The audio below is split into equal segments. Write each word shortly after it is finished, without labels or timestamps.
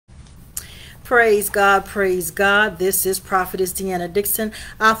Praise God, praise God. This is Prophetess Deanna Dixon.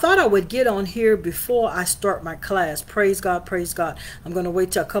 I thought I would get on here before I start my class. Praise God, praise God. I'm going to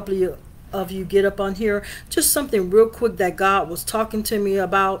wait till a couple of you get up on here. Just something real quick that God was talking to me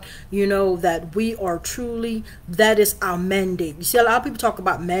about, that we are truly, that is our mandate. You see, a lot of people talk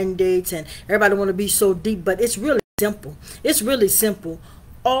about mandates and everybody want to be so deep, but it's really simple. It's really simple.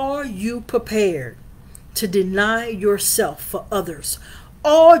 Are you prepared to deny yourself for others?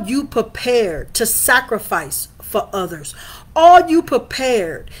 Are you prepared to sacrifice for others? Are you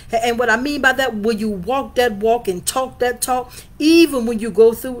prepared? And what I mean by that, will you walk that walk and talk that talk? Even when you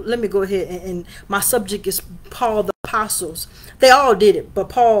go through, let me go ahead and my subject is Paul the Apostles. They all did it, but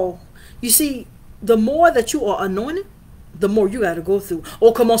Paul, you see, the more that you are anointed, the more you got to go through.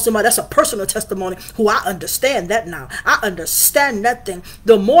 Oh, come on, somebody. That's a personal testimony. Who I understand that now. I understand that thing.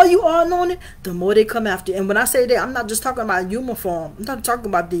 The more you are anointed, the more they come after you. And when I say that, I'm not just talking about human form. I'm not talking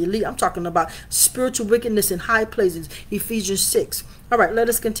about the elite. I'm talking about spiritual wickedness in high places. Ephesians 6. All right, let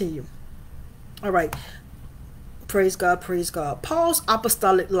us continue. All right. Praise God, praise God. Paul's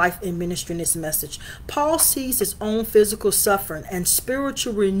apostolic life and ministry in this message. Paul sees his own physical suffering and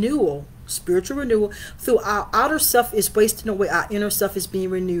spiritual renewal through our outer self is wasting away, our inner self is being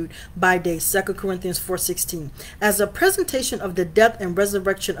renewed by day. 2 Corinthians 4:16. As a presentation of the death and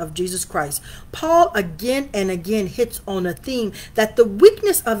resurrection of Jesus Christ, Paul again and again hits on a theme that the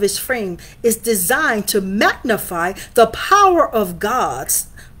weakness of his frame is designed to magnify the power of God's.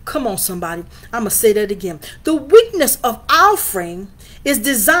 Come on, somebody. I'm going to say that again. The weakness of our frame is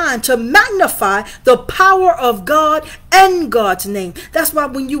designed to magnify the power of God and God's name. That's why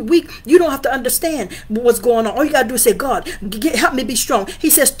when you're weak, you don't have to understand what's going on. All you got to do is say, God, help me be strong.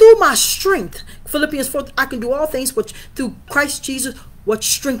 He says, through my strength, Philippians 4, I can do all things which through Christ Jesus, what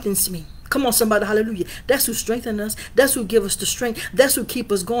strengthens me. Come on, somebody, hallelujah. That's who strengthens us. That's who gives us the strength. That's who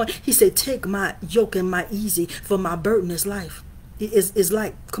keeps us going. He said, take my yoke and my easy, for my burden is life. Is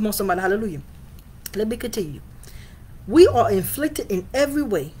light. Come on, somebody, hallelujah. Let me continue. We are inflicted in every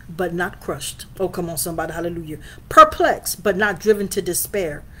way, but not crushed. Oh, come on, somebody, hallelujah. Perplexed, but not driven to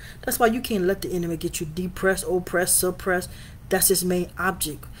despair. That's why you can't let the enemy get you depressed, oppressed, suppressed. That's his main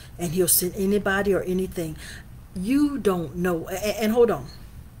object. And he'll send anybody or anything. You don't know. And hold on.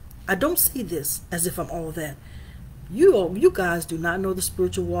 I don't see this as if I'm all that. You guys do not know the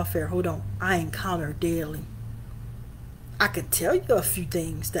spiritual warfare. Hold on. I encounter daily. I could tell you a few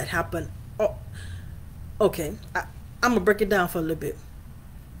things that happen. Oh, okay. I'm going to break it down for a little bit.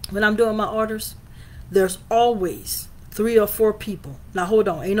 When I'm doing my orders, there's always 3 or 4 people. Now, hold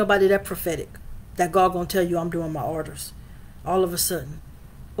on. Ain't nobody that prophetic that God going to tell you I'm doing my orders. All of a sudden,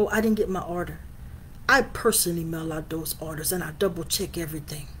 oh, I didn't get my order. I personally mail out those orders and I double check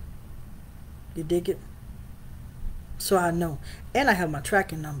everything. You dig it? So I know. And I have my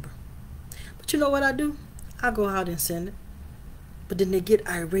tracking number. But you know what I do? I go out and send it. But then they get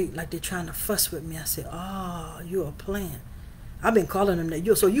irate, like they're trying to fuss with me. I say, oh, you're a plan. I've been calling them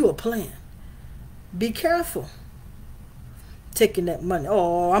that. So you're a plan. Be careful taking that money.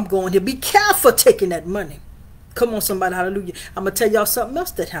 Oh, I'm going here. Be careful taking that money. Come on, somebody, hallelujah. I'm going to tell y'all something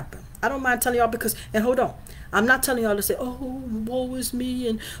else that happened. I don't mind telling y'all because, and hold on. I'm not telling y'all to say, oh, woe is me,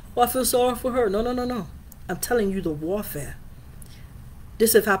 and oh, I feel sorry for her. No, no, no, no. I'm telling you the warfare.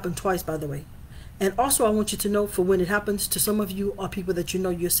 This has happened twice, by the way. And also, I want you to know, for when it happens to some of you or people that you know,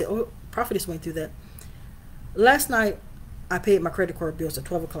 you'll say, oh, prophetess went through that. Last night, I paid my credit card bills at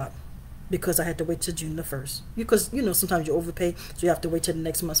 12 o'clock because I had to wait till June the 1st. Because, sometimes you overpay, so you have to wait till the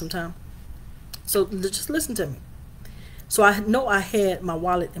next month sometime. So just listen to me. So I know I had my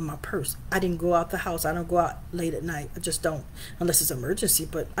wallet in my purse. I didn't go out the house. I don't go out late at night. I just don't, unless it's an emergency,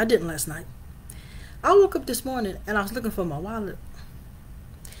 but I didn't last night. I woke up this morning, and I was looking for my wallet.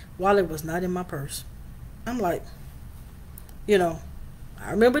 Wallet was not in my purse. I'm like, I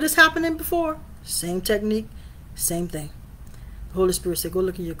remember this happening before. Same technique, same thing. The Holy Spirit said, go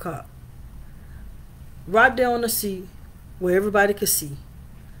look in your car. Right there on the seat where everybody could see.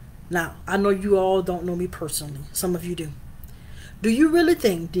 Now, I know you all don't know me personally. Some of you do. Do you really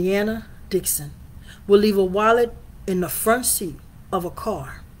think Deanna Dixon will leave a wallet in the front seat of a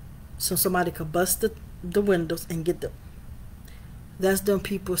car so somebody could bust the windows and get the... That's them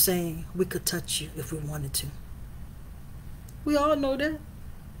people saying we could touch you if we wanted to. We all know that.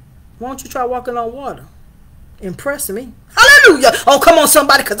 Why don't you try walking on water? Impress me. Hallelujah. Oh, come on,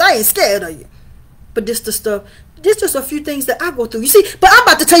 somebody, because I ain't scared of you. But this the stuff. This just a few things that I go through. You see, but I'm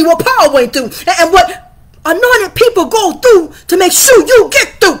about to tell you what Paul went through. And what anointed people go through to make sure you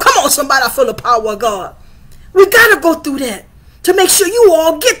get through. Come on, somebody, I feel the power of God. We got to go through that to make sure you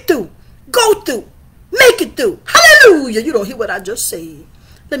all get through. Go through. Make it through. Hallelujah. You don't hear what I just said.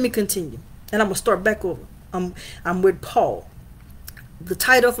 Let me continue. And I'm going to start back over. I'm with Paul. The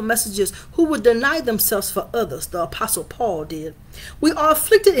title of the message is, Who Would Deny Themselves for Others? The Apostle Paul did. We are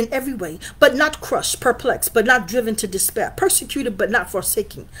afflicted in every way, but not crushed, perplexed, but not driven to despair, persecuted, but not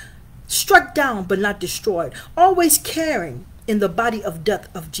forsaken, struck down, but not destroyed, always carrying in the body of death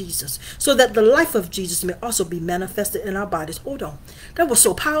of Jesus, so that the life of Jesus may also be manifested in our bodies. Hold on. That was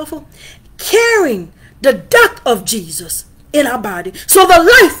so powerful. Carrying the death of Jesus in our body, so the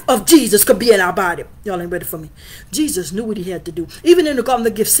life of Jesus could be in our body. Y'all ain't ready for me. Jesus knew what he had to do. Even in the Garden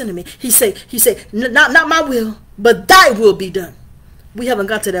of Gethsemane, he said, not my will, but thy will be done. We haven't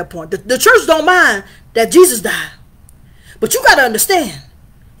got to that point. The church don't mind that Jesus died. But you got to understand,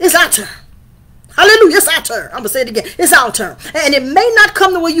 it's our turn. Hallelujah, it's our turn. I'm going to say it again. It's our turn. And it may not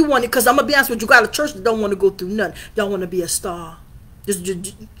come the way you want it, because I'm going to be honest with you, got a church that don't want to go through nothing. Y'all want to be a star.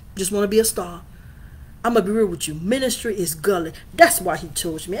 Just want to be a star. I'm going to be real with you. Ministry is gully. That's why he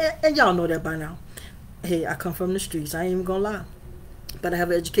chose me. And y'all know that by now. Hey, I come from the streets. I ain't even going to lie. But I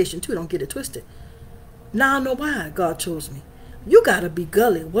have an education too. Don't get it twisted. Now I know why God chose me. You got to be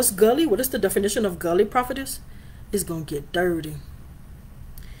gully. What's gully? What is the definition of gully, prophetess? It's going to get dirty.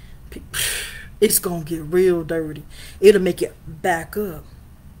 It's going to get real dirty. It'll make it back up.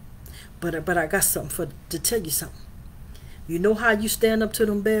 But I got something to tell you something. You know how you stand up to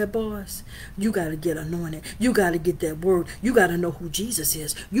them bad boys? You got to get anointed. You got to get that word. You got to know who Jesus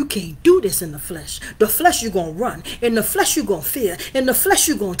is. You can't do this in the flesh. The flesh you're going to run. In the flesh you're going to fear. In the flesh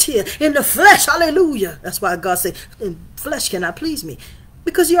you're going to tear. In the flesh, hallelujah. That's why God said, flesh cannot please me.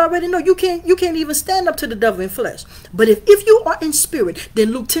 Because you already know you can't even stand up to the devil in flesh. But if you are in spirit,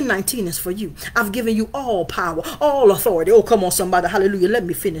 then Luke 10:19 is for you. I've given you all power, all authority. Oh, come on, somebody. Hallelujah. Let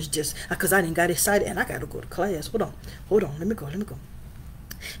me finish this, because I didn't got excited and I got to go to class. Hold on. Let me go.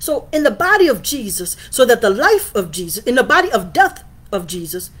 So in the body of Jesus, so that the life of Jesus, in the body of death of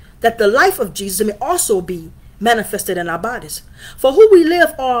Jesus, that the life of Jesus may also be manifested in our bodies. For who we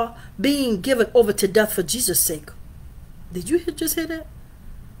live are being given over to death for Jesus' sake. Did you just hear that?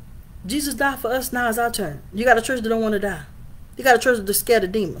 Jesus died for us. Now it's our turn. You got a church that don't want to die. You got a church that's scared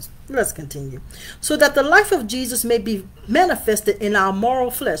of demons. Let's continue. So that the life of Jesus may be manifested in our moral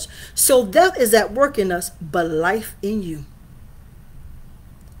flesh. So death is at work in us, but life in you.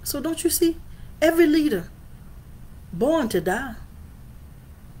 So don't you see? Every leader born to die.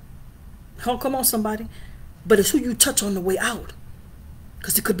 Oh, come on, somebody. But it's who you touch on the way out.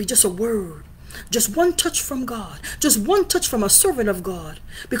 Because it could be just a word. Just one touch from God. Just one touch from a servant of God.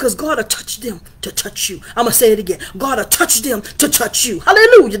 Because God will touch them to touch you. I'm going to say it again. God will touch them to touch you.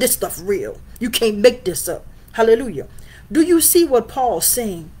 Hallelujah. This stuff real. You can't make this up. Hallelujah. Do you see what Paul's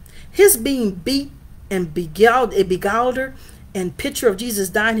saying? His being beat and beguiled and picture of Jesus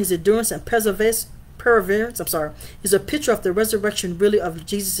dying, his endurance and perseverance, is a picture of the resurrection, really, of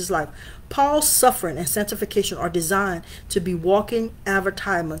Jesus' life. Paul's suffering and sanctification are designed to be walking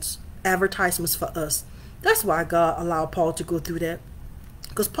advertisements for us. That's why God allowed Paul to go through that,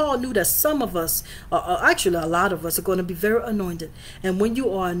 because Paul knew that some of us, actually a lot of us, are going to be very anointed. And when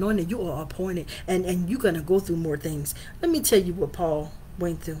you are anointed, you are appointed, and you're going to go through more things. Let me tell you what Paul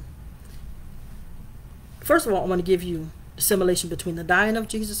went through. First of all, I want to give you the simulation between the dying of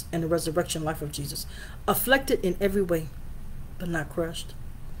Jesus and the resurrection life of Jesus. Afflicted in every way, but not crushed.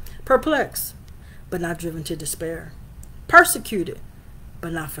 Perplexed, but not driven to despair. Persecuted,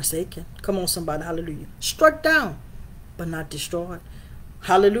 but not forsaken. Come on, somebody. Hallelujah. Struck down, but not destroyed.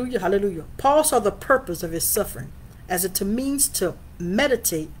 Hallelujah. Hallelujah. Paul saw the purpose of his suffering as it means to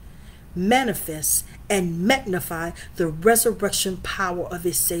meditate, manifest, and magnify the resurrection power of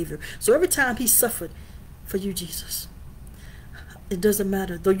his Savior. So every time he suffered for you, Jesus, it doesn't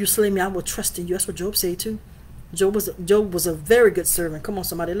matter. Though you slay me, I will trust in you. That's what Job said too. Job was a very good servant. Come on,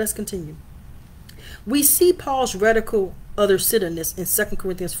 somebody. Let's continue. We see Paul's radical other-centeredness in 2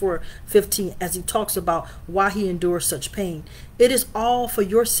 Corinthians 4:15 as he talks about why he endures such pain. It is all for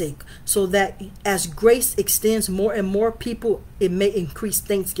your sake, so that as grace extends more and more people, it may increase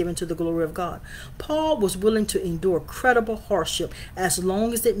thanksgiving to the glory of God. Paul was willing to endure credible hardship as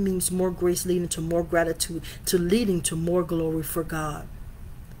long as it means more grace leading to more gratitude, to leading to more glory for God.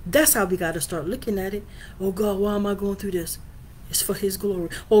 That's how we got to start looking at it. Oh God, why am I going through this? It's for his glory.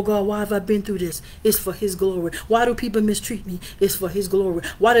 Oh God, why have I been through this? It's for his glory. Why do people mistreat me? It's for his glory.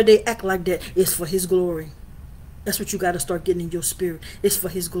 Why do they act like that? It's for his glory. That's what you got to start getting in your spirit. It's for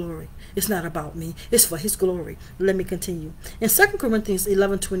his glory. It's not about me. It's for his glory. Let me continue. In 2 Corinthians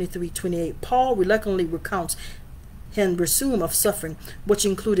 11:23-28, Paul reluctantly recounts and resume of suffering, which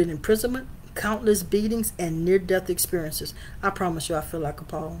included imprisonment, countless beatings, and near-death experiences. I promise you, I feel like a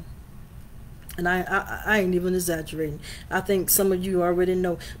Paul. And I ain't even exaggerating. I think some of you already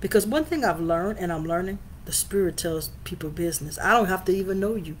know. Because one thing I've learned, and I'm learning, the Spirit tells people business. I don't have to even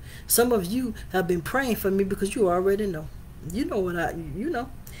know you. Some of you have been praying for me because you already know. You know what you know.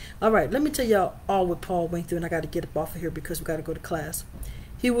 All right, let me tell y'all all what Paul went through, and I got to get up off of here because we got to go to class.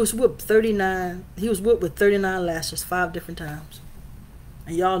 He was whipped 39. He was whipped with 39 lashes 5 different times.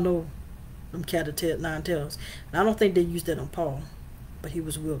 And y'all know them cat of 9 tails. And I don't think they used that on Paul, but he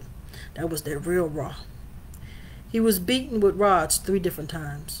was whipped. That was that real raw. He was beaten with rods 3 different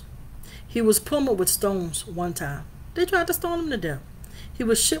times. He was pummeled with stones 1 time. They tried to stone him to death. He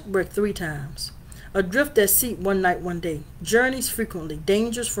was shipwrecked 3 times. Adrift at sea 1 night, 1 day. Journeys frequently.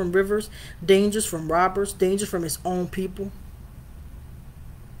 Dangers from rivers. Dangers from robbers. Dangers from his own people.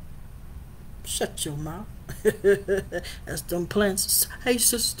 Shut your mouth. That's them plants. Hey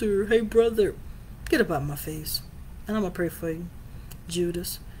sister. Hey brother. Get up out my face. And I'm going to pray for you.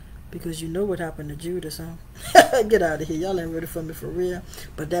 Judas. Because you know what happened to Judas, huh? Get out of here. Y'all ain't ready for me for real.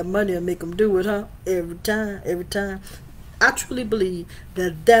 But that money will make them do it, huh? Every time. Every time. I truly believe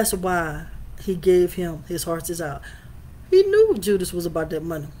that that's why he gave him his heart's desire. He knew Judas was about that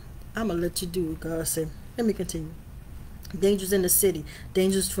money. I'm going to let you do it, God said. Let me continue. Dangers in the city.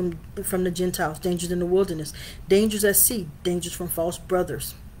 Dangers from the Gentiles. Dangers in the wilderness. Dangers at sea. Dangers from false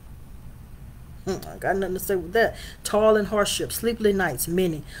brothers. I got nothing to say with that. Toil and hardship, sleepless nights,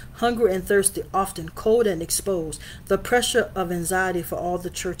 many. Hunger and thirsty, often cold and exposed. The pressure of anxiety for all the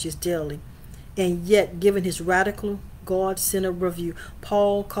churches daily. And yet, given his radical, God-centered review,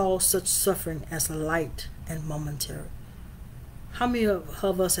 Paul calls such suffering as light and momentary. How many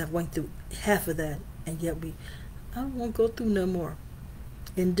of us have went through half of that, and yet I don't want to go through no more.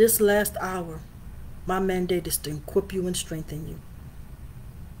 In this last hour, my mandate is to equip you and strengthen you.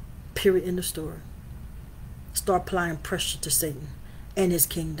 Period. In the story. Start applying pressure to Satan and his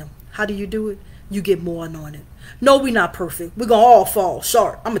kingdom. How do you do it? You get more anointed. No, we're not perfect. We're going to all fall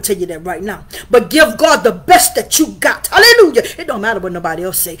short. I'm going to tell you that right now. But give God the best that you got. Hallelujah. It don't matter what nobody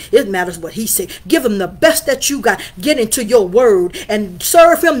else say. It matters what he say. Give him the best that you got. Get into your word and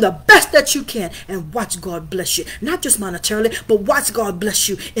serve him the best that you can. And watch God bless you. Not just monetarily, but watch God bless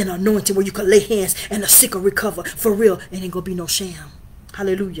you in anointing where you can lay hands and the sick will recover. For real. It ain't going to be no sham.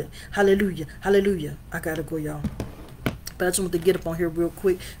 Hallelujah. Hallelujah. Hallelujah. I got to go, y'all. But I just want to get up on here real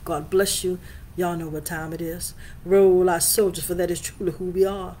quick. God bless you. Y'all know what time it is. Roll our soldiers, for that is truly who we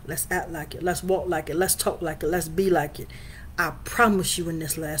are. Let's act like it. Let's walk like it. Let's talk like it. Let's be like it. I promise you in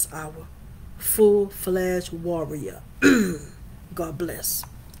this last hour, full-fledged warrior. God bless.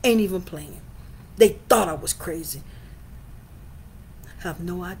 Ain't even playing. They thought I was crazy. Have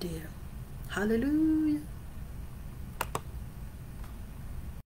no idea. Hallelujah.